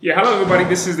Yeah, hello everybody.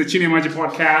 This is the Chinemaji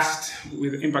podcast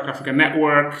with Impact Africa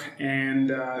Network, and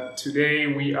today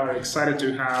we are excited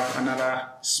to have another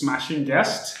smashing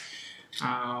guest.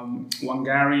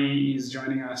 Wangari is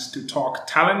joining us to talk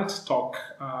talent, talk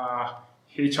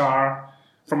HR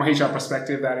from a HR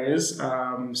perspective, that is.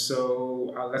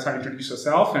 So I'll let her introduce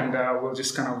herself, and we'll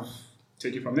just kind of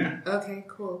take it from there. Okay,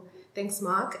 cool. Thanks,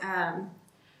 Mark.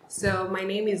 So my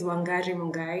name is Wangari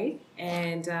Mungai,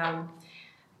 and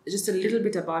just a little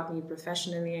bit about me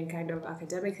professionally and kind of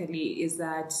academically is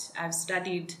that I've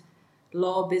studied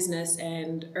law, business,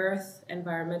 and earth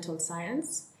environmental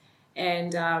science.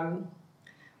 And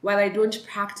while I don't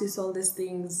practice all these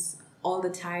things all the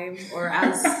time or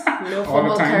as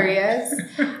formal careers,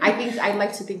 I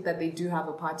like to think that they do have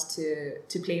a part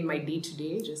to play in my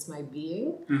day-to-day, just my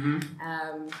being.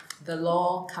 Mm-hmm. The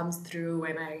law comes through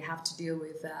when I have to deal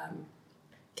with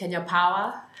Kenya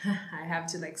Power. I have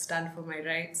to stand for my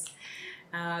rights.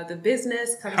 The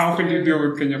business comes How can you deal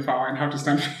with Kenya Power and how to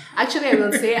stand? Actually, I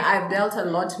will say I've dealt a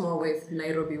lot more with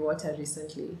Nairobi Water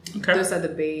recently. Okay. Those are the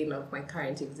bane of my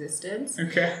current existence.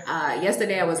 Okay.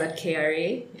 Yesterday I was at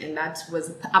KRA, and that was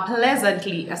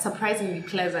a surprisingly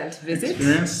pleasant visit.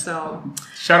 Experience. So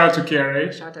shout out to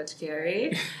KRA. Shout out to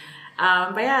KRA.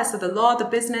 But yeah, so the law, the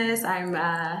business, I'm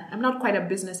not quite a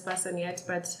business person yet,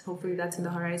 but hopefully that's in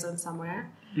the horizon somewhere.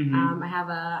 Mm-hmm. I have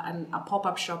a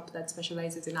pop-up shop that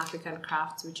specializes in African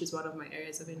crafts, which is one of my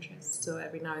areas of interest. So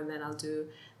every now and then I'll do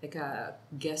a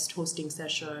guest hosting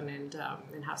session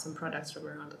and have some products from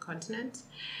around the continent.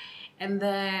 And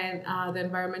then the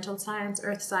environmental science,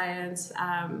 earth science,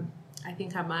 I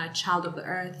think I'm a child of the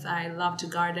earth. I love to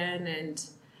garden, and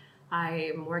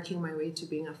I am working my way to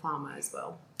being a farmer as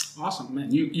well. Awesome,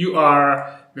 man. You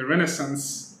are the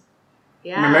Renaissance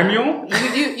millennial.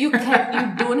 You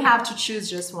don't have to choose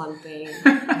just one thing,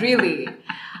 really.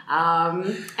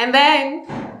 And then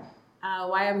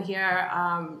why I'm here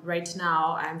right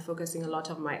now, I'm focusing a lot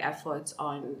of my efforts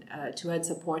on towards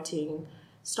supporting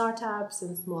startups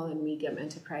and small and medium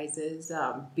enterprises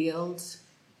build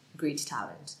great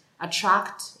talent,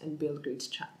 attract and build great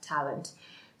talent.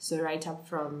 So right up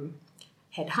from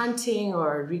headhunting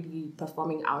or really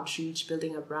performing outreach,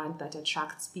 building a brand that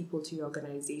attracts people to your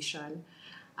organization,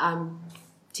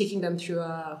 taking them through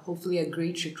hopefully a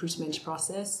great recruitment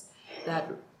process that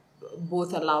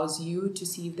both allows you to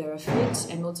see if they're a fit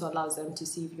and also allows them to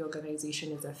see if your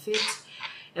organization is a fit.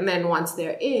 And then once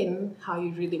they're in, how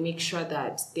you really make sure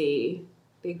that they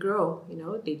grow,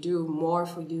 they do more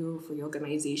for you, for your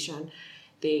organization.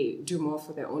 They do more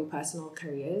for their own personal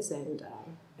careers, and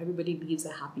everybody leaves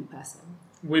a happy person.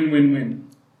 Win-win-win.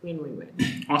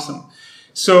 Win-win-win. Awesome.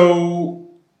 So,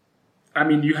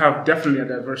 you have definitely a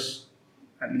diverse,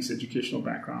 at least educational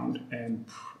background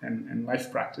and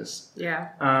life practice. Yeah.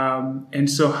 And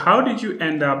so how did you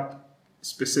end up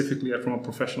specifically from a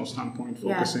professional standpoint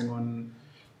focusing on,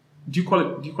 do you call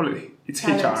it, it's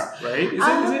talent. HR, right?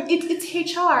 Is it?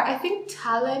 It's HR. I think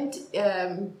talent,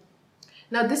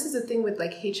 now this is the thing with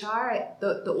HR,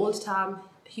 the old term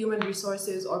human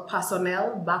resources or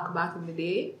personnel back in the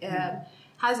day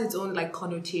has its own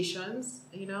connotations,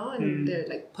 and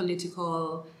they're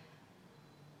political.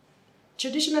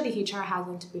 Traditionally, HR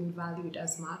hasn't been valued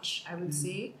as much, I would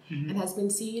say, and has been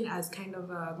seen as kind of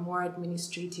a more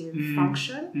administrative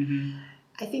function.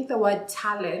 I think the word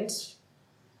talent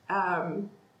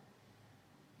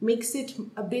makes it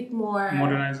a bit more...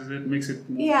 Modernizes it, makes it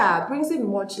more... Yeah, brings it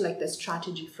more to the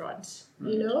strategy front.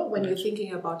 Right. When you're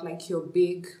thinking about your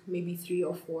big, maybe 3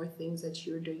 or 4 things that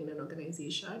you're doing in an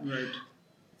organization. Right.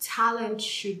 Talent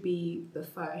should be the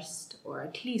first, or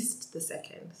at least the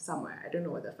second, somewhere. I don't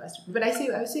know what the first would be, but I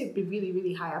would say it'd be really,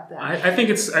 really high up there. I think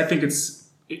it's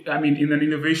in an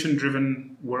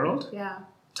innovation-driven world,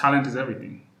 talent is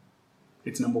everything.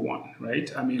 It's number one,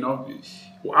 right?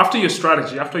 After your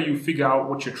strategy, after you figure out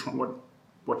what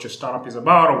your startup is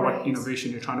about or what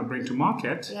innovation you're trying to bring to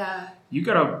market, you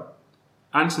gotta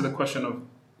answer the question of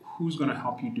who's going to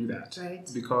help you do that, right?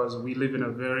 Because we live in a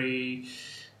very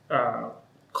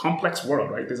complex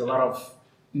world, right? There's a lot of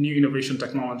new innovation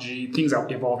technology, things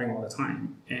are evolving all the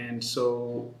time, and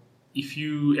so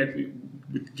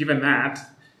given that,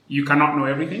 you cannot know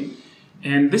everything.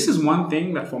 And this is one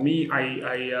thing that for me,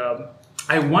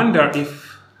 I wonder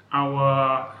if a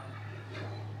lot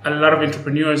of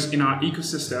entrepreneurs in our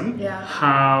ecosystem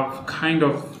have kind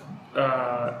of,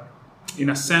 in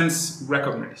a sense,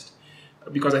 recognized.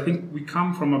 Because I think we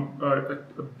come from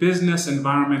a business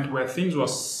environment where things were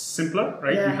simpler,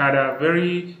 right? You had a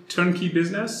very turnkey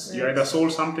business. Right. You either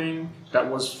sold something that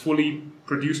was fully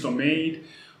produced or made,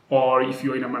 Or if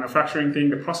you're in a manufacturing thing,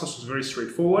 the process was very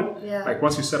straightforward. Yeah. Like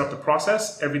once you set up the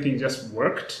process, everything just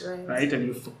worked, right? And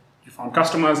you found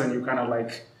customers, and you kind of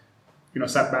like,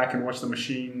 sat back and watched the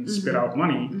machine spit out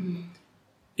money. Mm-hmm.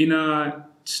 In a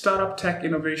startup tech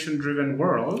innovation-driven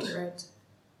world, right.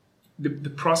 the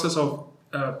process of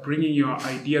bringing your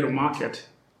idea to market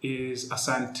is a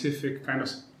scientific kind of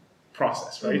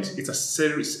process, right? Mm-hmm. It's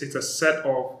a set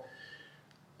of,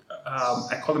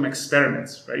 I call them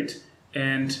experiments, right?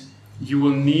 And you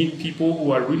will need people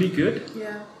who are really good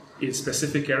in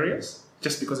specific areas,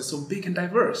 just because it's so big and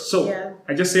diverse. So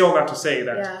I just say all that to say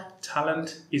that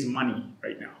talent is money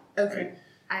right now. Okay,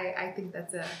 right? I think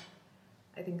that's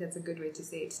a good way to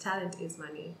say it. Talent is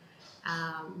money.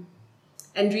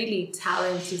 And really,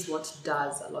 talent is what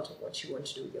does a lot of what you want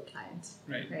to do with your client.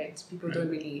 Right? People don't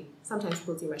really, sometimes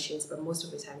people see machines, but most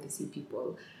of the time they see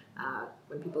people.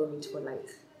 When people meet for like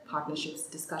partnerships,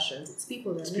 discussions, it's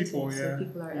people they're meeting. So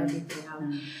people are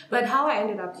everything. But how I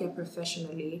ended up here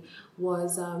professionally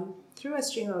was through a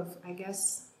string of, I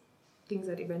guess, things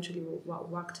that eventually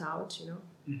worked out,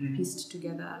 pieced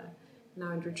together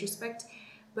now in retrospect.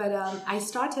 But I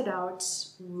started out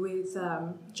with,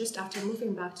 just after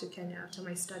moving back to Kenya after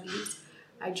my studies,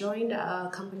 I joined a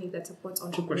company that supports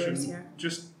entrepreneurs here.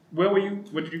 Just where were you?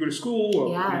 Where did you go to school?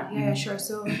 Or? Yeah, sure.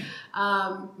 So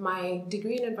my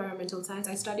degree in environmental science,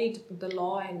 I studied the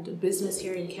law and business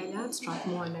here in Kenya at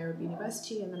Strathmore and Nairobi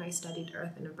University, and then I studied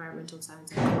earth and environmental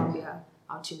science in Columbia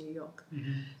out in New York.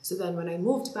 Mm-hmm. So then when I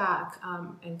moved back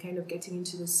and kind of getting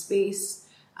into the space,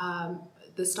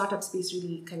 the startup space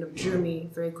really kind of drew me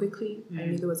very quickly. I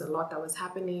knew there was a lot that was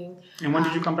happening. And when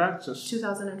did you come back? Just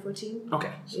 2014.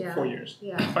 Okay, so 4 years.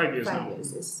 Yeah, 5 years now. 5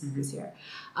 years this year.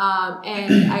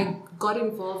 And I got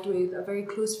involved with a very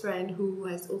close friend who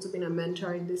has also been a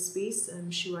mentor in this space.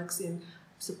 She works in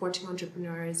supporting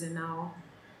entrepreneurs, and now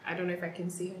I don't know if I can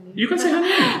say her name. You can say her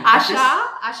name.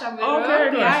 Asha Mero.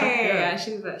 Okay, yeah.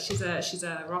 She's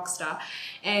a rock star,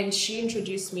 and she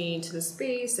introduced me into the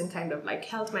space and kind of like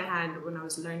held my hand when I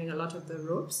was learning a lot of the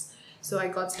ropes. So I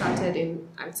got started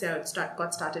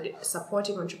got started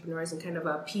supporting entrepreneurs in kind of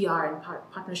a PR and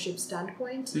partnership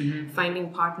standpoint, finding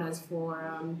partners for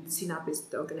CNAP is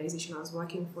the organization I was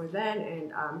working for then,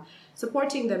 and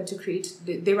supporting them to create.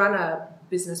 They run a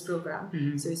business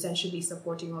program, so essentially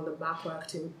supporting all the back work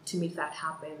to make that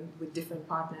happen with different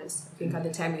partners. I think at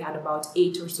the time we had about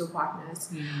 8 or so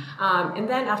partners, and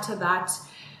then after that.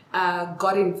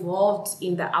 Got involved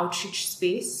in the outreach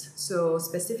space, so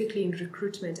specifically in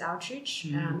recruitment outreach,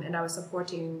 and I was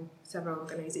supporting several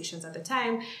organizations at the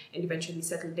time, and eventually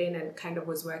settled in and kind of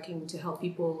was working to help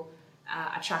people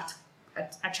attract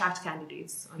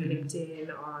candidates on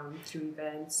LinkedIn, through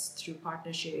events, through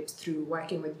partnerships, through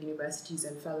working with universities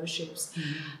and fellowships.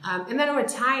 And then over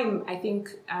time, I think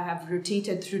I have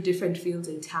rotated through different fields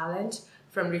in talent,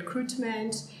 from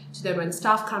recruitment to then when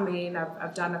staff come in,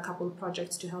 I've done a couple of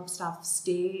projects to help staff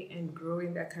stay and grow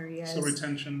in their careers. So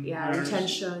retention. Yeah,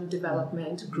 retention,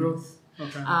 development, growth.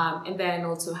 Okay. And then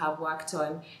also have worked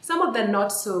on some of the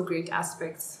not so great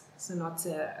aspects, so not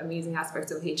amazing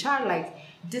aspects of HR, like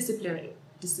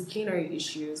disciplinary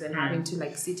issues and having to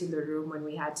like sit in the room when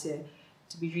we had to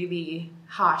be really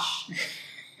harsh.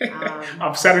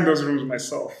 I've sat in those rooms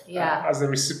myself as the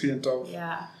recipient of...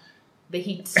 the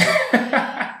heat.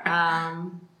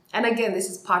 And again, this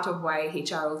is part of why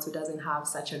HR also doesn't have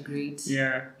such a great,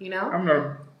 I'm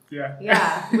not,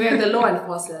 we're the law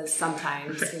enforcers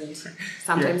sometimes, and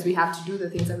sometimes we have to do the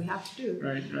things that we have to do.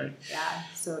 Right. Yeah,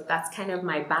 so that's kind of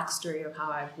my backstory of how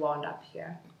I've wound up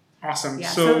here. Awesome. Yeah,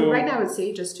 so right now I would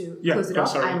say, just to close it off,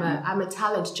 sorry. I'm a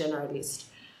talent generalist.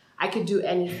 I could do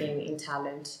anything in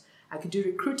talent. I could do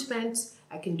recruitment,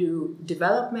 I can do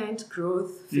development,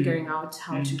 growth, figuring out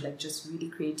how to like just really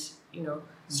create,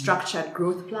 structured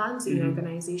growth plans in your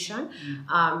organization.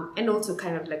 And also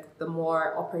kind of like the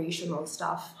more operational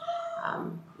stuff.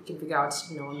 You can figure out,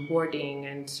 onboarding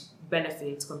and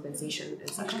benefits, compensation, and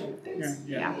such kind of things.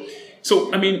 Yeah.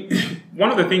 So, I mean,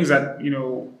 one of the things that,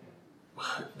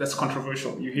 that's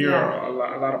controversial. You hear a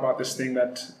lot about this thing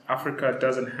that Africa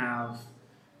doesn't have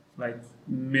like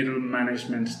middle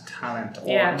management talent,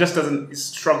 or just it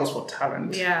struggles for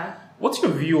talent. Yeah. What's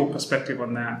your view or perspective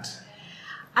on that?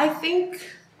 I think,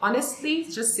 honestly,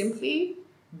 just simply,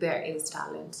 there is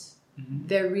talent.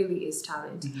 There really is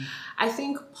talent. I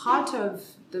think part of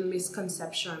the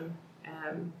misconception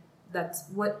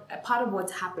part of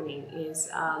what's happening is,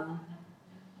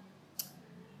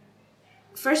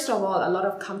 first of all, a lot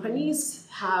of companies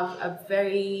have a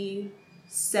very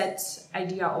set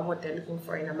idea of what they're looking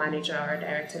for in a manager or a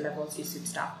director level C-suite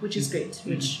staff, which is great,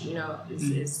 which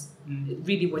is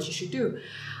really what you should do.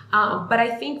 But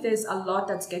I think there's a lot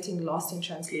that's getting lost in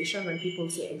translation when people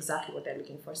say exactly what they're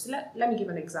looking for. So let me give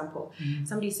an example.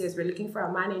 Somebody says, we're looking for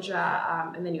a manager,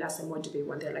 and then you ask them, what do they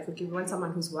want? They're like, okay, we want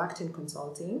someone who's worked in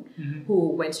consulting, who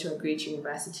went to a great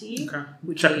university.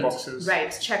 Who check boxes.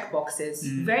 Right, check boxes.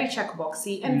 Very check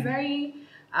boxy and very...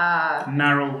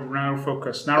 narrow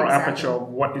focus, narrow aperture of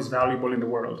what is valuable in the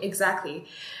world. Exactly.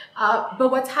 But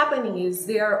what's happening is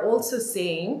they are also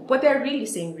saying, what they're really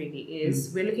saying is,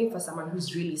 we're looking for someone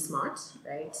who's really smart,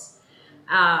 right?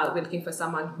 We're looking for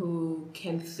someone who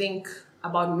can think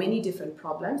about many different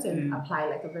problems and apply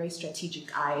like a very strategic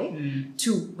eye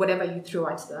to whatever you throw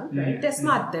at them, right? They're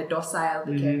smart, they're docile,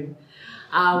 they can...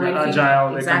 they're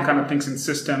agile, they can kind of think in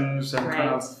systems and kind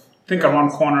of think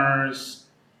around corners,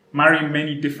 marry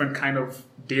many different kind of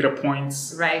data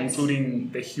points,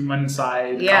 including the human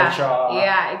side, culture.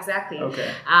 Yeah, exactly. Okay.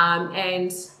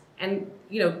 And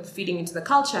you know, feeding into the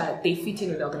culture, they fit in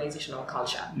with the organizational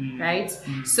culture, right?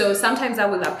 So sometimes that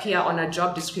will appear on a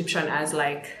job description as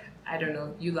like, I don't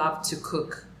know, you love to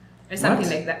cook or something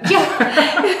like that.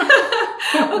 Yeah.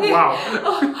 Okay.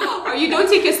 Wow. Or you don't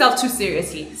take yourself too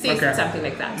seriously. Say something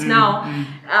like that. Now,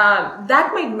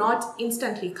 that might not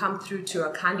instantly come through to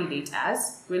a candidate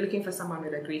as we're looking for someone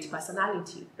with a great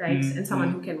personality, right? And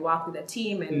someone who can work with a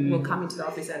team and will come into the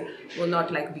office and will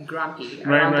not like be grumpy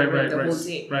around the whole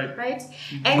day, right?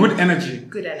 And good energy,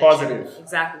 positive,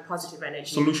 exactly, positive energy,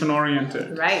 solution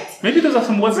oriented, right? Maybe those are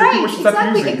some words that people should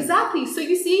start using. Exactly. So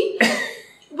you see.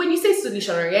 When you say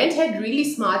solution oriented, really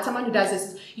smart, someone who does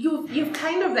this, you've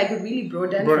kind of like really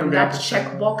broadened from that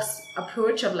checkbox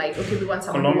approach of like, okay, we want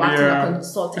someone who worked in a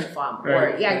consulting firm, or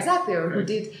exactly, or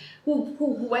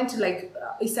who went to like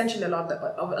essentially a lot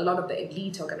of the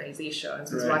elite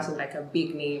organizations, who's worked in like a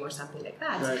big name or something like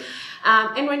that.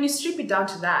 And when you strip it down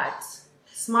to that,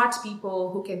 smart people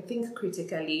who can think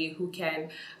critically, who can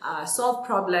solve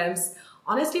problems.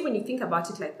 Honestly, when you think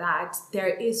about it like that, there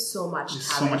is so much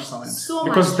talent.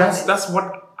 Because that's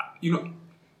what, you know,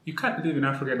 you can't live in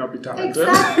Africa and not be talented.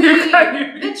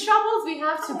 Exactly. The troubles we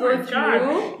have to go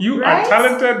through. You are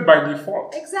talented by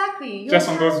default. Exactly. Just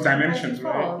on those dimensions,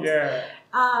 right? Yeah.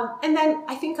 And then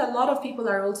I think a lot of people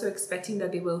are also expecting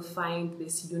that they will find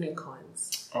these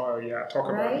unicorns. Oh yeah, talk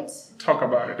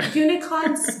about it.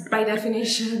 Unicorns, by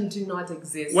definition, do not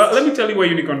exist. Well, let me tell you where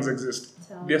unicorns exist.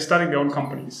 They're starting their own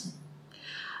companies.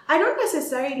 I don't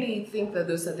necessarily think that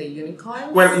those are the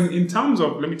unicorns. Well, in terms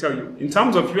of, let me tell you, in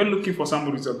terms of you're looking for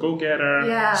somebody who's a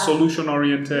go-getter,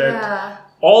 solution-oriented,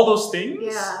 all those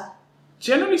things,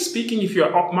 generally speaking, if you're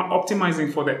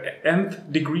optimizing for the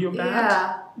nth degree of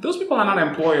that, those people are not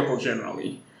employable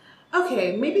generally.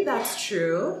 Okay, maybe that's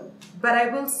true. But I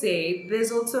will say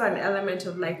there's also an element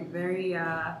of like very...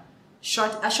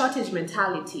 shortage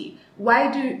mentality.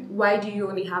 Why do you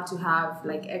only have to have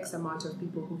like X amount of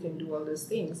people who can do all those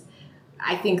things?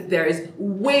 I think there is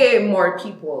way more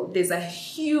people. There's a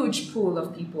huge pool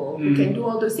of people who can do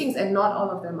all those things, and not all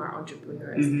of them are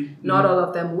entrepreneurs. Not all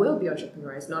of them will be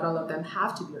entrepreneurs. Not all of them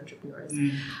have to be entrepreneurs.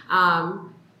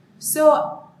 So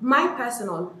my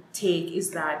personal take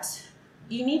is that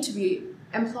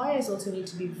employers also need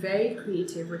to be very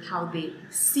creative with how they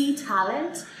see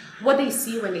talent, what they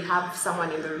see when they have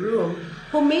someone in the room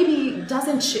who maybe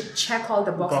doesn't check all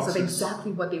the boxes of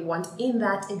exactly what they want in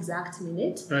that exact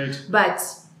minute. Right. But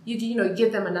you know,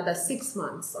 give them another 6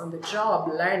 months on the job,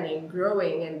 learning,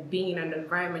 growing, and being in an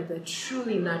environment that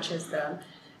truly nurtures them.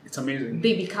 It's amazing.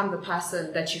 They become the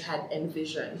person that you had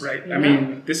envisioned. Right. I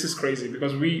mean, this is crazy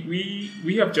because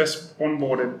we have just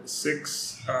onboarded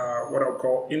 6 what I'll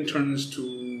call interns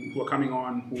who are coming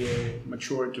on who will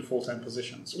mature into full-time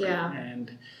positions. Right? Yeah.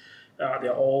 And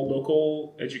they're all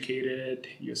local, educated,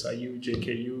 USIU,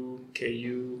 JKU,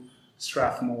 KU,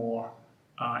 Strathmore,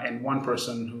 and one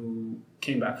person who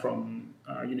came back from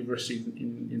university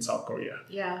in South Korea.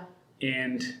 Yeah.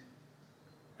 And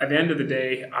at the end of the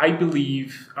day,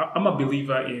 I'm a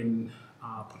believer in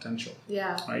potential.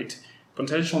 Yeah. Right?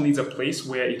 Potential needs a place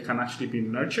where it can actually be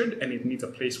nurtured, and it needs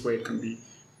a place where it can be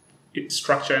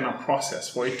structured in a process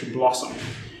for it to blossom.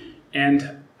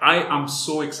 And I am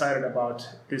so excited about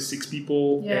these 6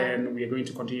 people, and we are going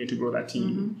to continue to grow that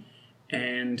team.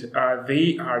 And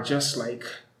they are just like,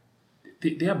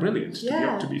 they are brilliant,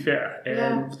 to be fair.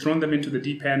 And we've thrown them into the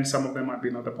deep end. Some of them have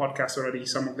been on the podcast already.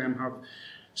 Some of them have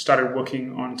started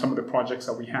working on some of the projects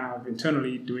that we have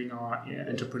internally, doing our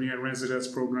entrepreneur residence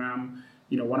program.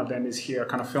 You know, one of them is here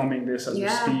kind of filming this as we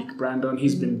speak. Brandon,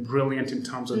 he's been brilliant in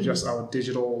terms of just our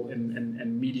digital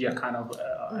and media kind of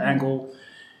angle.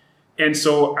 And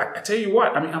so I tell you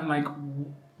what, I mean, I'm like,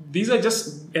 these were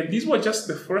just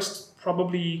the first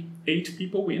probably 8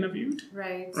 people we interviewed.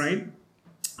 Right. Right.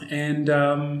 And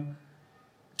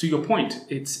to your point,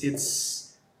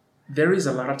 there is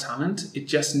a lot of talent. It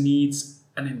just needs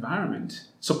an environment.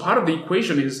 So part of the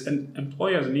equation is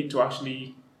employers need to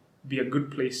actually be a good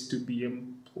place to be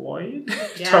employed,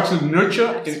 to actually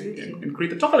nurture and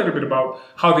create. Talk a little bit about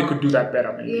how they could do that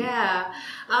better, maybe. Yeah.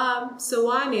 So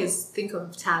one is think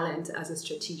of talent as a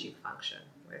strategic function.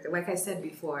 Like I said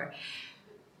before,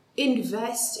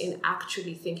 invest in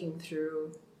actually thinking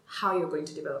through how you're going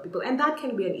to develop people. And that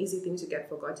can be an easy thing to get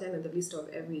forgotten in the list of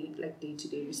every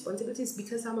day-to-day responsibilities,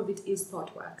 because some of it is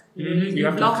thought work. You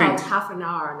have block out half an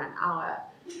hour and an hour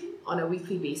on a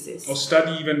weekly basis. Or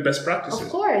study even best practices. Of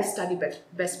course, study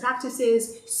best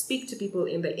practices, speak to people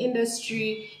in the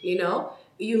industry,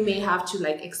 You may have to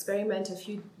experiment a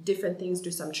few different things, do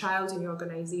some trials in your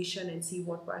organization and see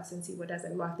what works and see what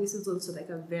doesn't work. This is also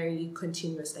a very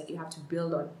continuous, you have to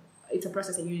build on. It's a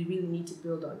process that you really need to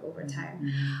build on over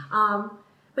time.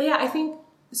 But yeah, I think,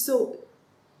 so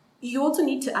you also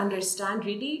need to understand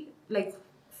really,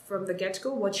 from the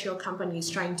get-go, what your company is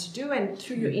trying to do. And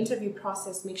through your interview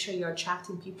process, make sure you're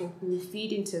attracting people who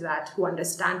feed into that, who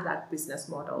understand that business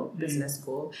model, business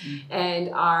goal,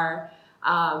 and are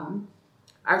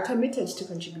committed to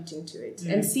contributing to it,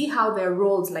 and see how their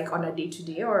roles, on a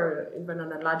day-to-day or even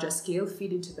on a larger scale,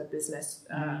 feed into the business,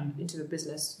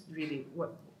 really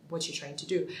what you're trying to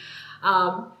do.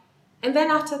 And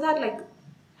then after that,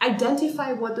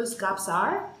 identify what those gaps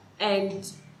are.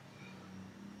 And,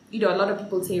 a lot of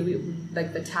people say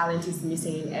the talent is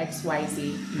missing in X, Y,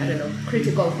 Z, I don't know,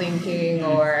 critical thinking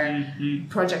or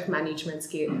project management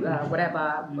skill,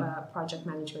 project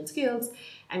management skills.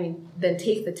 Then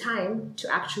take the time to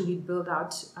actually build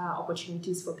out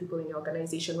opportunities for people in your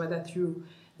organization, whether through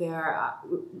their,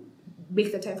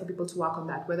 make the time for people to work on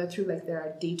that, whether through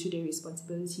their day-to-day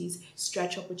responsibilities,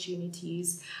 stretch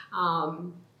opportunities,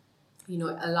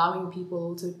 allowing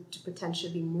people to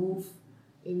potentially move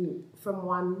from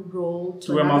one role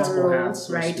to another role,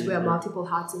 right? To wear multiple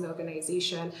hats in the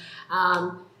organization.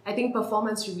 I think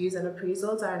performance reviews and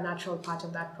appraisals are a natural part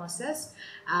of that process.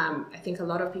 I think a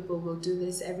lot of people will do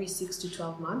this every 6 to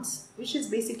 12 months, which is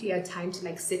basically a time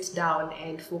to sit down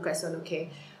and focus on, okay,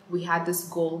 we had these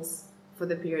goals for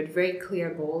the period, very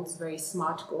clear goals, very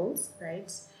smart goals,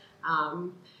 right?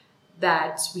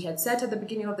 That we had set at the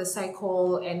beginning of the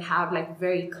cycle, and have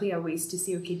very clear ways to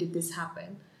say, okay, did this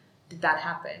happen? Did that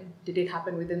happen? Did it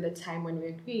happen within the time when we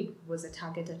agreed? Was the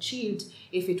target achieved?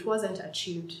 If it wasn't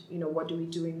achieved, what do we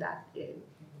do in that?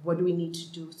 What do we need to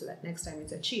do so that next time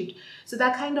it's achieved? So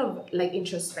that kind of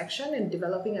introspection and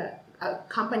developing a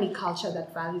company culture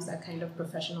that values that kind of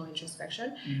professional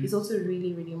introspection is also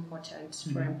really, really important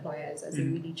for employers as they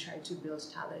really try to build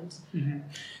talent.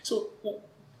 So,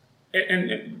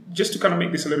 and just to kind of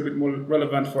make this a little bit more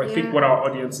relevant for, I think, what our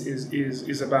audience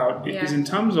is about, is in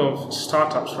terms of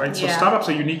startups, right? So startups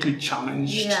are uniquely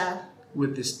challenged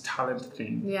with this talent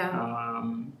thing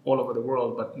all over the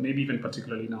world, but maybe even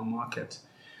particularly in our market.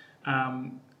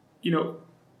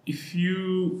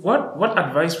 What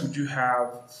advice would you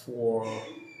have for,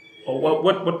 or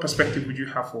what perspective would you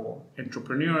have for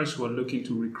entrepreneurs who are looking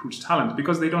to recruit talent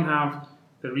because they don't have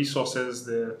the resources,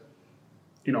 the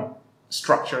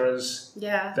structures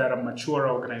that a mature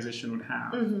organization would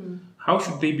have? How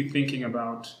should they be thinking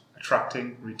about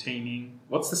attracting, retaining?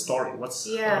 What's the story?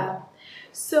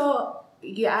 So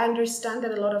I understand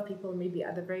that a lot of people maybe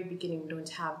at the very beginning don't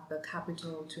have the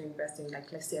capital to invest in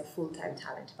let's say a full-time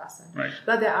talent person. Right.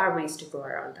 But there are ways to go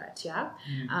around that,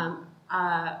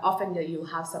 often you'll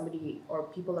have somebody or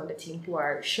people on the team who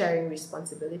are sharing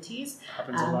responsibilities.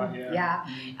 Happens a lot,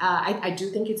 I do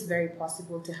think it's very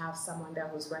possible to have someone there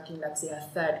who's working, let's say,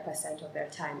 1/3% of their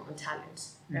time on talent,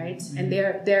 right? And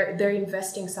they're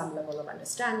investing some level of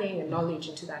understanding and knowledge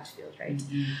into that field, right?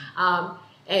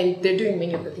 And they're doing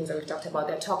many of the things that we've talked about.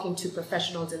 They're talking to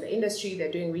professionals in the industry.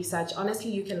 They're doing research. Honestly,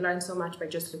 you can learn so much by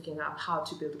just looking up how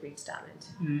to build great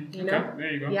talent. Okay,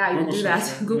 there you go. Yeah, you can do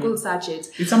that. Google search it.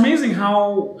 It's amazing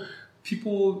how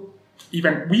people,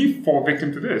 even we fall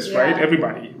victim to this, right?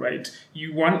 Everybody, right?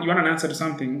 You want an answer to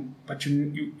something, but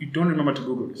you don't remember to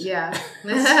Google it. Yeah.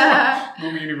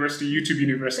 Google University, YouTube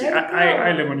University.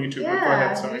 I live on YouTube. Yeah, go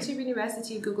ahead, sorry. YouTube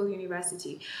University, Google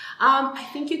University. I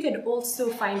think you can also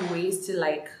find ways to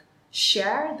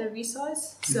share the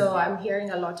resource. So I'm hearing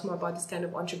a lot more about this kind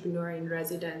of entrepreneur in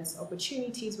residence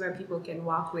opportunities where people can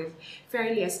work with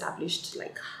fairly established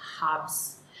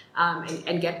hubs.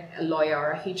 And get a lawyer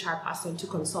or a HR person to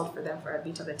consult for them for a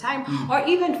bit of a time, or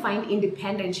even find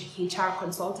independent HR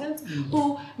consultants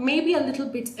who may be a little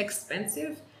bit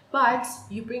expensive, but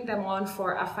you bring them on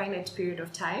for a finite period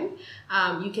of time.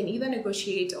 You can either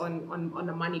negotiate on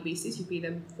a money basis, you pay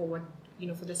them for what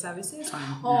for the services,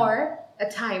 or a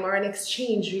time or an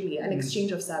exchange, really, an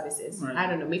exchange of services. Right. I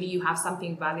don't know, maybe you have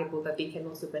something valuable that they can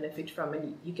also benefit from,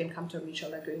 and you can come to a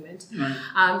mutual agreement.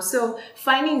 Right. So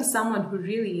finding someone who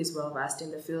really is well versed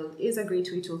in the field is a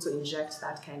great way to also inject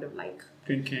that kind of like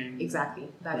thinking. Exactly.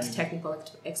 That technical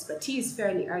expertise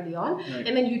fairly early on. Right.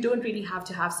 And then you don't really have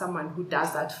to have someone who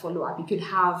does that follow-up. You could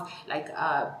have like,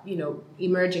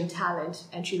 emerging talent,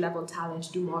 entry-level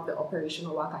talent, do more of the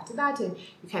operational work after that. And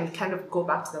you can kind of go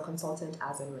back to the consultant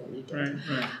as and when needed.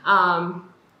 Right.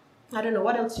 I don't know.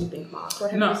 What else do you think, Mark?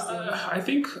 What have you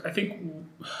seen? I think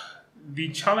the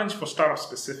challenge for startups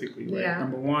specifically, right? Yeah.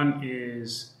 Number one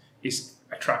is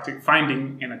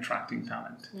finding and attracting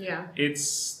talent. Yeah.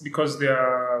 It's because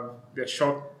they're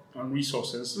short on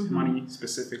resources, money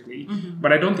specifically.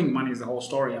 But I don't think money is the whole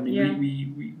story. I mean,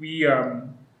 we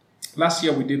last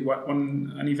year we did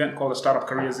an event called the Startup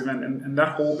Careers event, and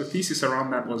the thesis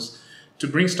around that was to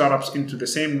bring startups into the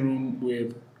same room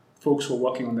with folks who are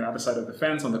working on the other side of the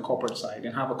fence, on the corporate side,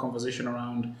 and have a conversation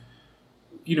around,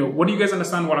 what do you guys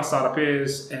understand what a startup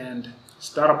is, and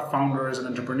startup founders and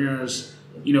entrepreneurs,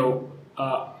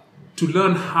 to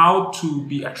learn how to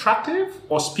be attractive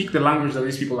or speak the language that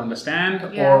these people understand,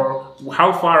 or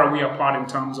how far are we apart in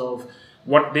terms of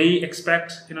what they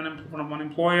expect from one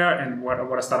employer and what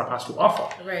a startup has to offer.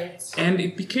 Right. And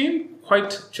it became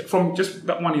from just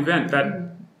that one event that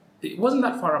it wasn't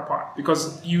that far apart,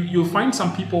 because you'll find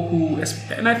some people who,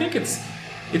 and I think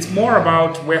it's more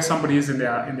about where somebody is in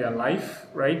their life,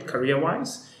 right,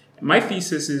 career-wise. My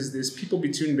thesis is there's people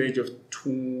between the age of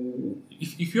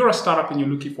if you're a startup and you're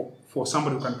looking for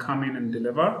somebody who can come in and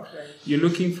deliver, you're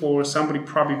looking for somebody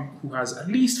probably who has at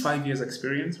least 5 years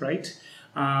experience, right?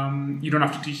 You don't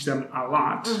have to teach them a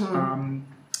lot.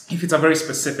 If it's a very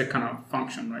specific kind of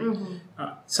function,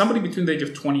 right? Somebody between the age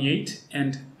of 28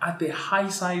 and at the high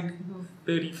side,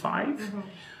 35.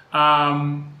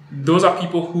 Those are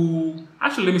people who,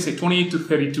 actually, let me say 28 to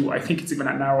 32. I think it's even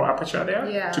a narrow aperture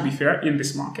there, to be fair, in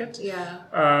this market.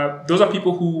 Those are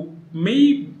people who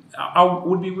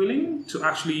would be willing to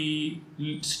actually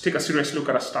take a serious look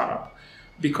at a startup.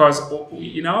 Because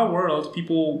in our world,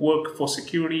 people work for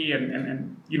security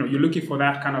and you're looking for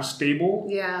that kind of stable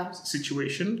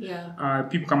situation.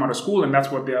 People come out of school and that's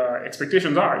what their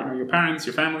expectations are. Your parents,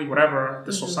 your family, whatever,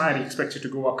 the society expects you to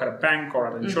go work at a bank or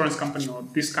at an insurance company or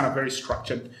this kind of very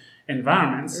structured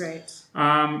environments. Right.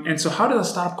 And so how does a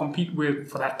startup compete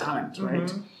for that talent,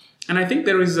 right? And I think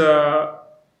there is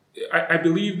I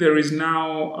believe there is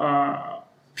now...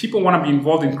 people want to be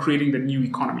involved in creating the new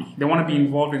economy. They want to be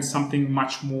involved in something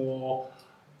much more,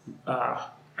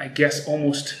 I guess,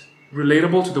 almost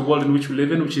relatable to the world in which we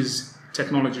live in, which is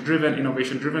technology-driven,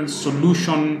 innovation-driven,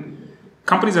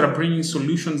 companies that are bringing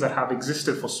solutions that have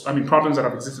existed problems that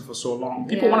have existed for so long.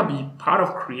 People want to be part of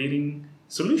creating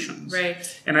solutions. Right.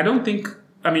 And I don't think,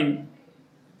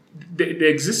 the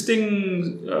existing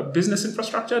business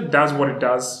infrastructure does what it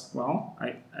does well,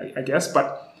 I guess,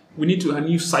 but we need a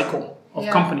new cycle of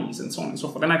companies and so on and so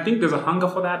forth. And I think there's a hunger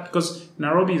for that because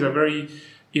Nairobi is a very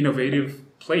innovative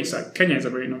place. Kenya is a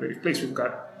very innovative place. We've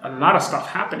got a lot of stuff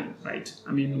happening, right?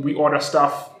 We order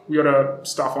stuff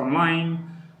online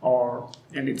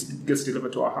and it gets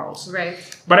delivered to our house. Right.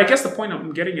 But I guess the point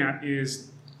I'm getting at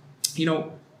is,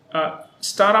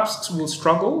 startups will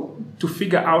struggle to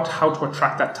figure out how to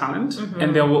attract that talent. And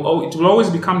it will always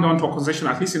become down to a conversation,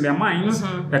 at least in their minds,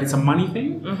 that it's a money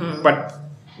thing. But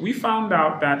we found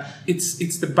out that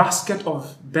it's the basket of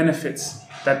benefits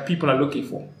that people are looking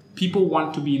for. People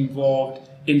want to be involved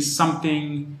in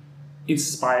something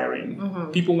inspiring.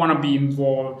 People want to be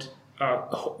involved,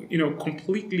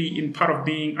 completely in part of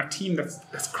being a team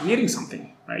that's creating something,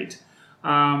 right?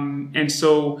 And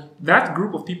so that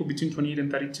group of people between 28 and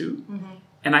 32,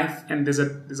 and there's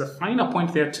a finer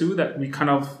point there too that we kind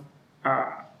of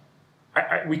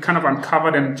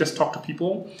uncovered and just talked to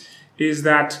people, is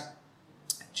that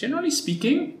generally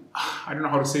speaking, I don't know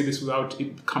how to say this without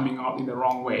it coming out in the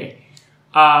wrong way.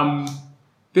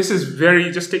 This is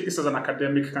just take this as an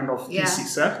academic kind of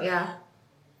thesis.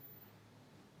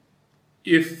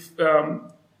 If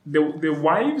the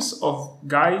wives of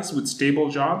guys with stable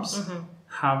jobs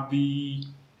have the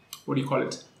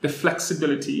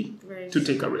flexibility to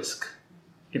take a risk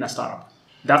in a startup.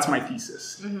 That's my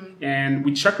thesis. And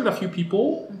we checked with a few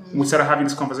people. We started having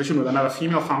this conversation with another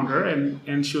female founder,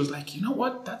 and she was like, you know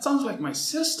what? That sounds like my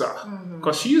sister.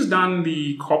 Because she's done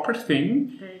the corporate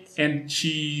thing, And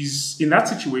she's in that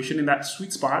situation, in that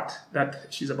sweet spot that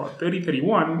she's about 30,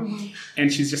 31,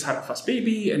 and she's just had her first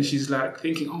baby, and she's like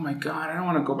thinking, oh my God, I don't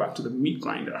want to go back to the meat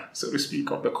grinder, so to speak,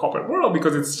 of the corporate world,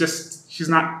 because it's just,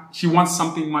 she wants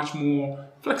something much more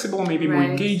flexible, maybe more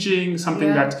engaging,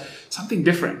 something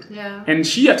different. Yeah. And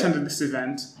she attended this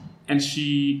event, and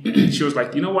she was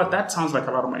like, you know what, that sounds like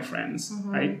a lot of my friends,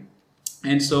 right?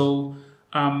 And so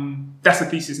that's the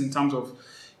thesis in terms of,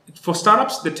 for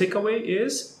startups, the takeaway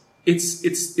is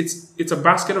it's a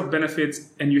basket of benefits,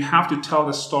 and you have to tell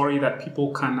the story that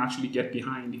people can actually get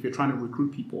behind if you're trying to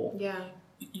recruit people. Yeah.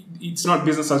 It's not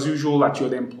business as usual that you're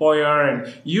the employer,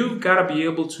 and you've got to be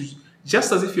able to,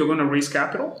 just as if you're going to raise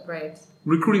capital, right?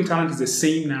 Recruiting talent is the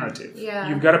same narrative. Yeah.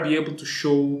 You've got to be able to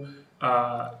show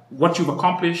what you've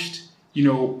accomplished,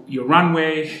 your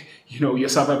runway, your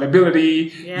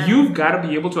survivability. Yeah. You've got to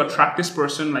be able to attract this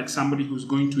person like somebody who's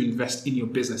going to invest in your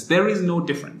business. There is no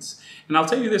difference. And I'll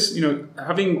tell you this,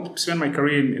 having spent my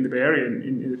career in the Bay Area,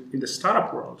 in the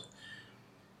startup world,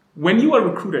 when you are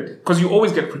recruited, because you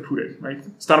always get recruited, right?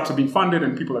 Startups are being funded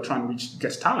and people are trying to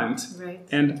get talent. Right.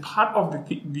 And part of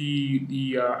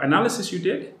the analysis you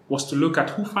did was to look at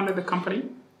who funded the company,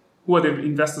 who are the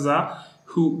investors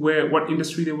what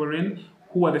industry they were in,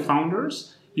 who are the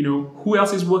founders, who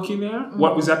else is working there,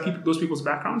 what was those people's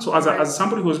background. So as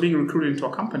somebody who was being recruited into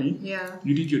a company,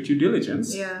 you did your due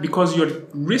diligence because you're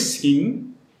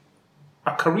risking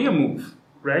a career move,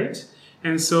 right?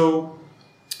 And so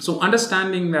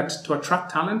understanding that to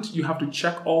attract talent, you have to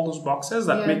check all those boxes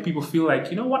that make people feel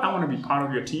like, I want to be part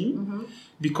of your team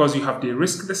because you have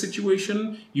de-risked the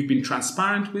situation, you've been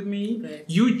transparent with me, right.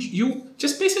 you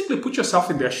just basically put yourself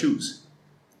in their shoes.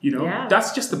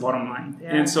 That's just the bottom line.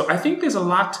 Yeah. And so I think there's a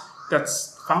lot that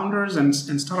founders and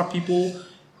startup people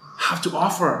have to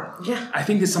offer. Yeah. I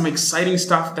think there's some exciting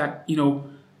stuff that,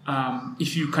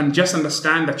 if you can just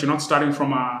understand that you're not starting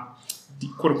from a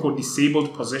quote unquote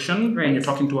disabled position when you're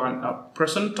talking to a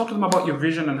person, talk to them about your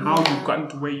vision and how you've gotten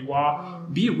to where you are.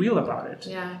 Be real about it.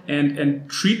 Yeah. And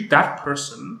treat that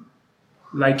person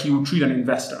like you would treat an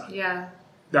investor. Yeah.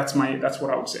 That's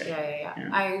what I would say. Yeah.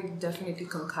 I definitely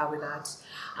concur with that.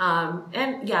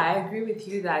 I agree with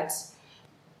you that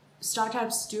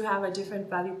startups do have a different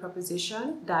value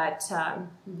proposition that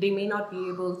they may not be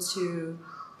able to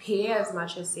pay as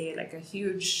much as, say, like a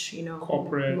huge,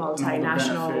 corporate,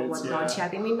 multinational, whatnot. Yeah,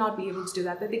 they may not be able to do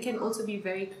that, but they can also be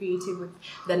very creative with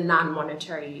the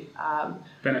non-monetary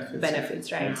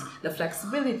benefits, right? Yeah. The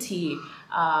flexibility,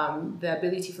 the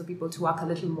ability for people to work a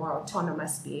little more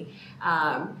autonomously,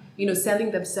 selling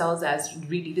themselves as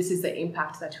really, this is the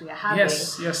impact that we are having.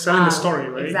 Yes, selling the story,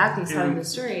 right? Exactly, selling the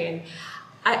story. And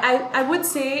I would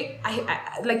say,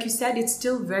 I like you said, it's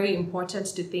still very important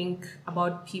to think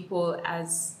about people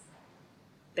as,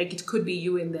 like, it could be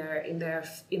you in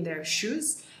their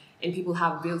shoes, and people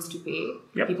have bills to pay.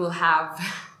 Yep. People have,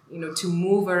 to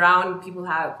move around. People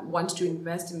want to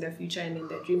invest in their future and in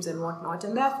their dreams and whatnot,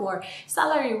 and therefore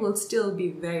salary will still be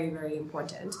very, very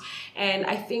important. And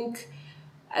I think,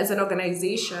 as an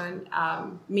organization,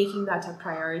 making that a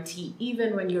priority,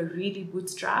 even when you're really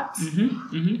bootstrapped,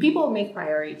 people make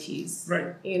priorities.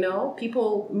 Right.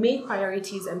 People make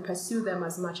priorities and pursue them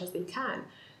as much as they can.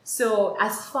 So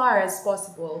as far as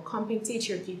possible, compensate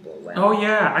your people well. Oh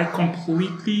yeah, I couldn't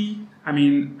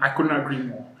agree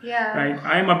more. Yeah. Right.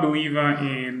 I'm a believer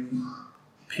in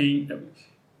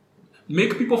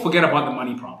make people forget about the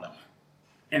money problem.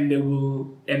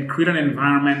 And create an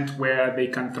environment where they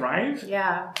can thrive.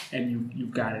 Yeah. And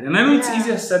you've got it. And I know it's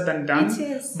easier said than done. It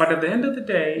is. But at the end of the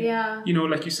day, yeah.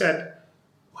 Like you said,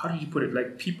 how do you put it?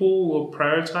 Like, people will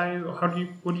prioritize, or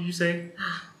what did you say?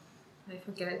 I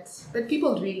forget. But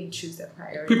people really choose their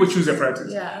priorities. People choose their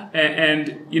priorities. Yeah. And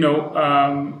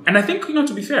and I think,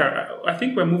 to be fair, I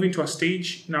think we're moving to a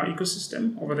stage in our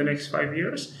ecosystem over the next 5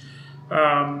 years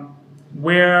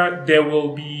where there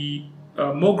will be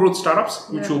more growth startups,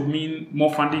 which will mean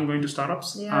more funding going to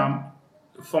startups. Yeah.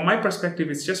 From my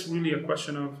perspective, it's just really a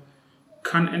question of,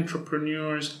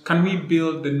 can we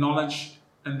build the knowledge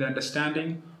and the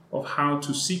understanding of how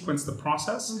to sequence the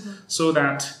process so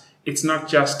that it's not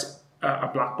just a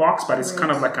black box, but it's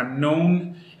kind of like a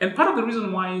known. And part of the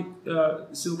reason why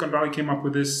Silicon Valley came up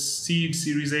with this seed,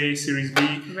 Series A, Series B,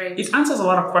 it answers a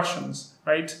lot of questions,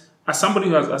 right? As somebody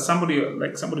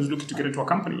who's looking to get into a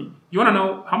company, you want to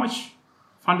know how much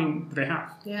funding do they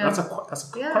have. Yeah. That's a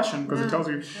question, because it tells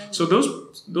you. So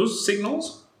those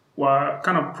signals were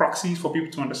kind of proxies for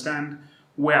people to understand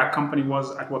where a company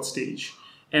was at what stage.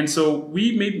 And so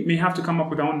we may have to come up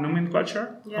with our own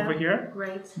nomenclature over here.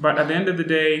 Right. But at the end of the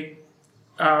day,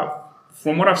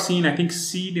 from what I've seen, I think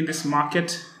seed in this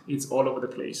market it's all over the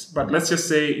place. But let's just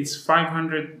say it's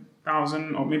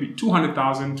 500,000 or maybe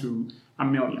 200,000 to a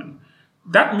million.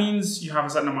 That means you have a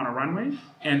certain amount of runway,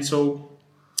 and so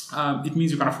it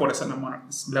means you can afford a certain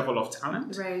level of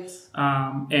talent. Right.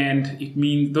 And it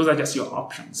means those are just your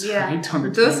options. Yeah.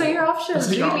 Right? Those are your options,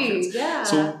 really. Yeah.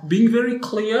 So being very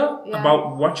clear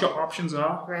about what your options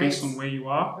are based on where you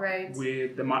are,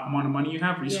 with the amount of money you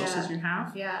have, resources you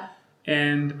have. Yeah.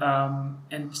 And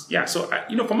so,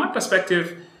 from my perspective,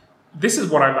 this is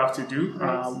what I love to do.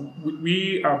 Right.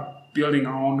 We are building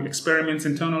our own experiments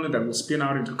internally that will spin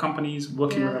out into companies,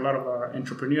 working with a lot of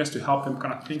entrepreneurs to help them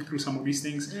kind of think through some of these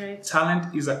things. Right.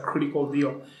 Talent is a critical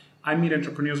deal. I meet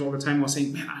entrepreneurs all the time who are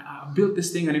saying, man, I built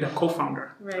this thing, I need a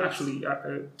co-founder. Right. Actually,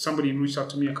 somebody reached out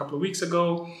to me a couple of weeks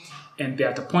ago, and they're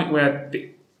at the point where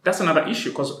that's another issue,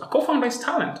 because a co-founder is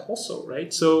talent also,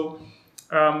 right? So,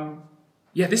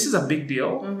 this is a big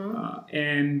deal.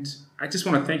 And I just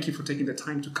want to thank you for taking the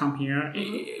time to come here.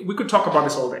 We could talk about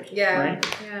this all day, right?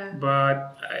 Yeah.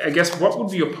 But I guess what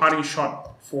would be your parting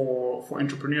shot for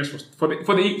entrepreneurs for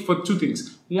two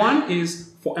things? One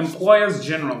is for employers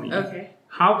generally. Okay.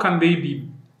 How can they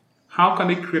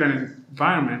create an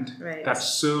environment that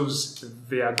serves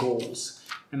their goals?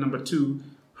 And number two,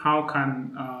 how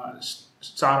can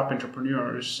startup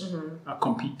entrepreneurs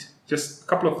compete? Just a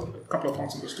couple of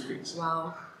thoughts on those two things.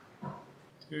 Wow.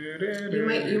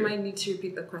 You might need to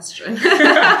repeat the question.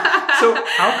 So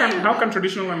how can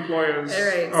traditional employers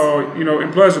or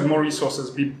employers with more resources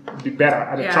be better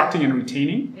at attracting and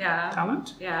retaining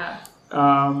talent? Yeah.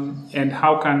 And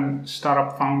how can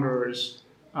startup founders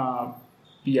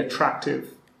be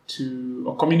attractive to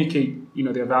or communicate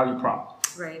their value prop?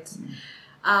 Right.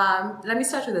 Let me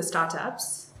start with the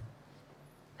startups.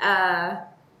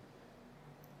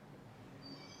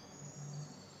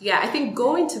 I think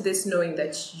go into this knowing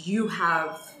that you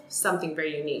have something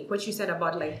very unique. What you said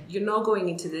about you're not going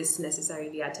into this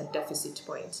necessarily at a deficit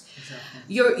point. Exactly.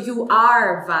 You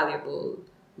are valuable.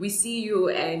 We see you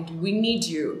and we need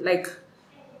you.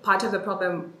 Part of the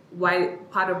problem,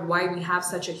 part of why we have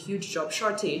such a huge job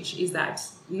shortage is that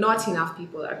not enough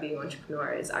people are being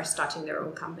entrepreneurs, are starting their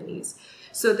own companies.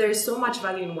 So there's so much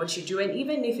value in what you do. And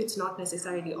even if it's not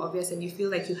necessarily obvious and you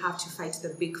feel like you have to fight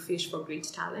the big fish for great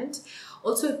talent,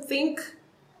 also think,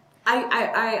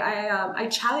 I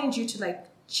challenge you to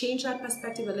change that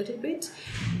perspective a little bit.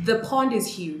 The pond is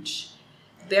huge.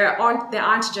 There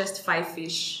aren't just 5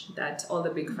 fish that all the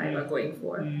big 5 are going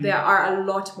for. There are a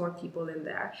lot more people in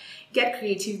there. Get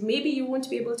creative. Maybe you won't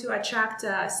be able to attract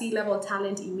C-level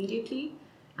talent immediately.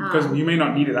 Because you may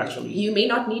not need it, actually. You may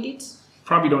not need it.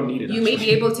 Probably don't need it. You may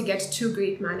be able to get 2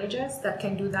 great managers that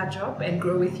can do that job and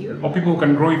grow with you. Or people who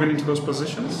can grow even into those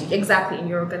positions. Exactly, in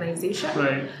your organization.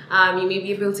 Right. You may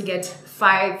be able to get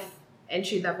 5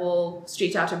 entry-level,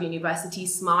 straight out of university,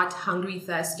 smart, hungry,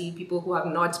 thirsty, people who have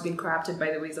not been corrupted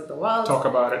by the ways of the world. Talk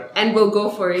about it. And will go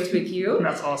for it with you.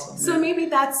 That's awesome. So maybe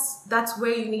that's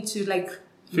where you need to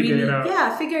figure it out.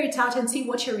 Yeah, figure it out and see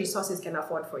what your resources can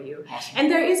afford for you. Awesome.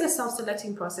 And there is a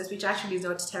self-selecting process, which actually is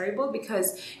not terrible,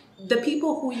 because the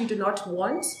people who you do not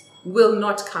want will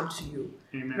not come to you.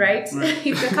 Amen. Right?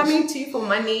 If they're coming to you for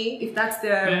money, if that's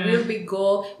their real big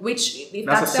goal, if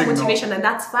that's their motivation, then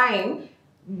that's fine.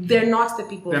 They're not the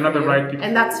people. They're not the right people.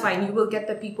 And that's fine. You will get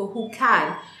the people who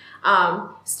can.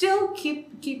 Still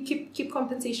keep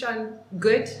compensation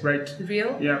good. Right.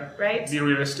 Real. Yeah. Right. Be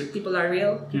realistic. People are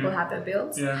real. People have their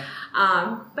bills. Yeah.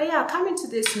 But come into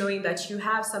this knowing that you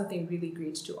have something really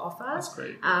great to offer. That's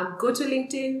great. Go to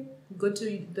LinkedIn. Go to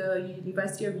the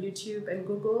University of YouTube and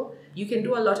Google. You can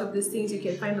do a lot of these things. You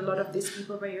can find a lot of these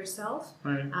people by yourself.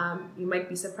 Right. You might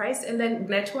be surprised. And then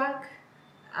network.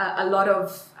 A lot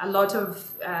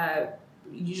of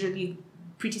usually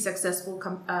pretty successful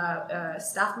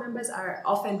staff members are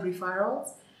often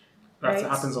referrals. That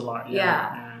happens a lot.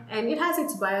 Yeah. And it has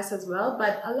its bias as well,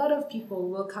 but a lot of people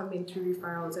will come in through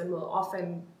referrals and will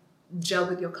often gel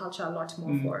with your culture a lot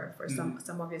more for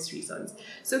some obvious reasons.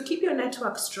 So keep your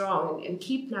network strong and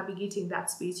keep navigating that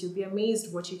space. You'll be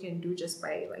amazed what you can do just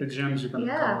by the gems you can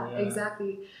cover. Yeah,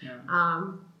 exactly. Yeah.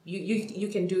 You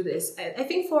can do this. I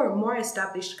think for more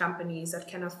established companies that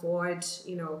can afford,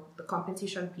 the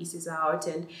compensation pieces out,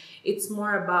 and it's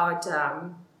more about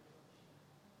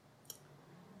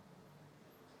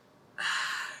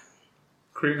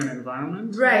creating an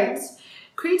environment. Right.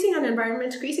 Creating an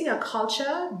environment, creating a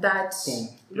culture that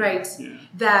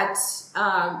that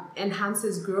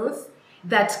enhances growth,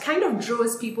 that kind of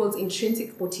draws people's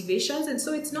intrinsic motivations. And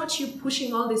so it's not you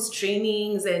pushing all these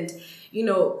trainings and,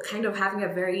 kind of having a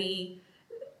very,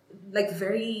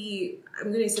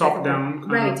 I'm going to say top down.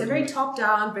 Right. A very top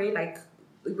down, very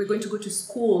we're going to go to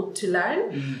school to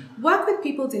learn. Work with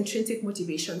people's intrinsic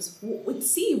motivations.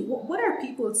 See what are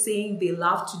people saying they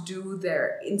love to do,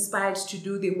 they're inspired to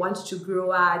do, they want to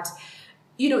grow at.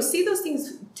 See those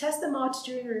things, test them out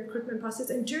during the recruitment process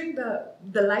and during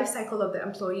the life cycle of the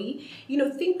employee.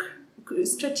 Think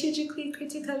strategically,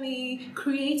 critically,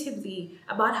 creatively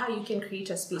about how you can create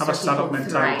a space. Have a startup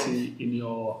mentality in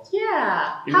your...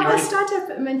 Yeah. Have a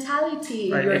startup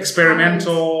mentality. Right.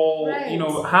 Experimental. Right.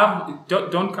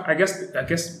 Don't. I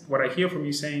guess what I hear from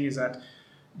you saying is that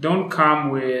don't come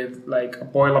with like a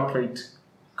boilerplate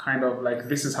kind of like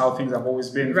this is how things have always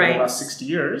been for the last 60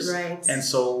 years. Right. And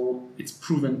so it's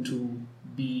proven to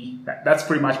be that's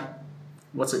pretty much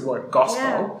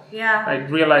gospel. Yeah. I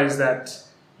realize that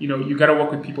you got to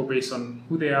work with people based on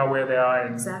who they are, where they are,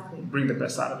 and bring the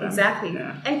best out of them. Exactly.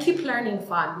 Yeah. And keep learning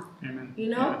fun. Amen.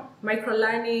 Micro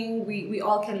learning, we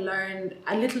all can learn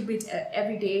a little bit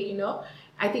every day,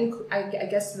 I think, I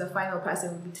guess the final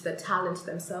person would be to the talent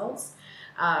themselves.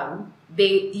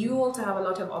 You also have a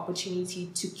lot of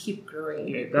opportunity to keep growing.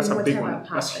 Yeah, that's a big one.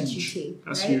 That's huge. You take,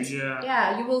 that's right? huge, yeah.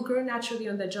 Yeah, you will grow naturally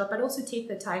on the job, but also take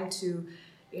the time to,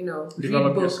 develop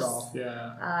read books, yourself.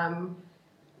 Yeah.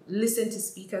 Listen to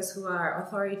speakers who are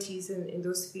authorities in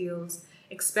those fields.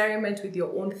 Experiment with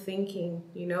your own thinking,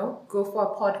 go for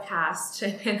a podcast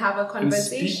and have a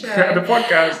conversation. The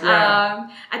podcast, yeah.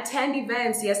 Attend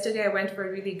events. Yesterday I went for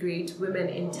a really great Women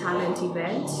in Talent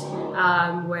event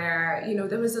where,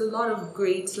 there was a lot of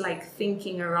great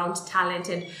thinking around talent,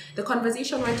 and the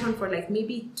conversation went on for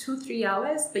maybe 2-3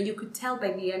 hours, but you could tell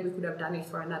by the end we could have done it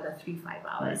for another 3-5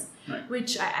 hours, right.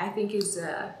 Which I think is...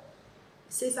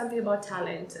 say something about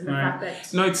talent and the fact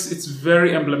that... No, it's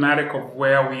very emblematic of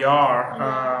where we are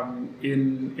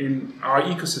in our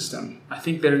ecosystem. I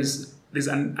think there's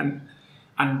an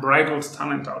unbridled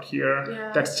talent out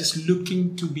here that's just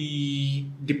looking to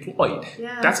be deployed.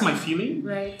 Yeah. That's my feeling.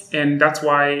 Right. And that's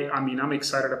why, I'm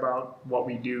excited about what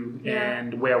we do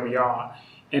and where we are.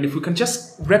 And if we can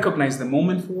just recognize the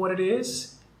moment for what it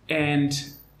is and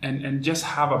just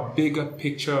have a bigger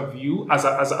picture view as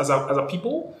a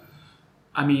people...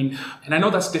 and I know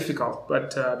that's difficult, but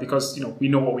because we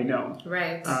know what we know,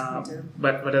 right?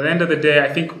 But at the end of the day, I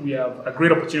think we have a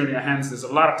great opportunity in our hands. There's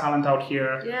a lot of talent out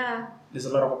here. Yeah. There's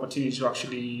a lot of opportunity to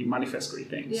actually manifest great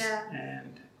things. Yeah.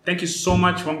 And thank you so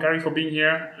much, Wangari, for being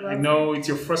here. Welcome. I know it's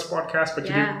your first podcast, but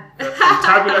you did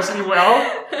fantabulously well.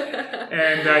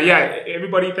 And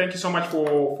everybody, thank you so much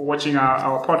for watching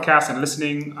our podcast and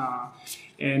listening.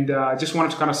 And just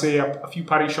wanted to kind of say a few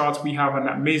parting shots. We have an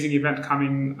amazing event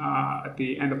coming at the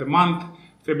end of the month.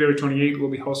 February 28th, we'll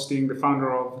be hosting the founder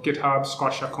of GitHub,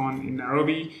 Scott Chacon, in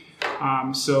Nairobi.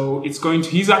 So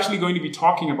he's actually going to be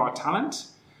talking about talent.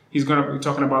 He's going to be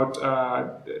talking about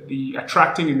the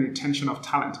attracting and retention of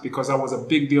talent, because that was a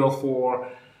big deal for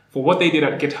what they did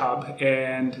at GitHub,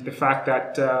 and the fact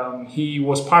that he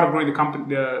was part of growing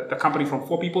the company from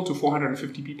 4 people to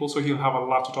 450 people. So he'll have a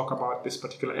lot to talk about this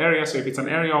particular area. So if it's an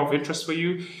area of interest for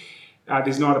you,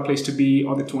 there's no other place to be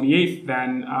on the 28th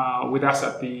than with us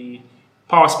at the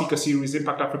Power Speaker Series,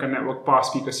 Impact Africa Network Power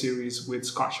Speaker Series with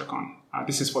Scott Chacon.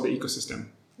 This is for the ecosystem.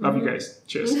 Love you guys.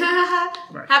 Cheers.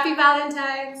 Right. Happy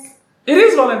Valentine's. It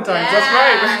is Valentine's. That's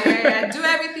right. Do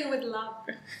everything with love.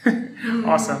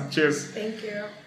 Awesome. Cheers. Thank you.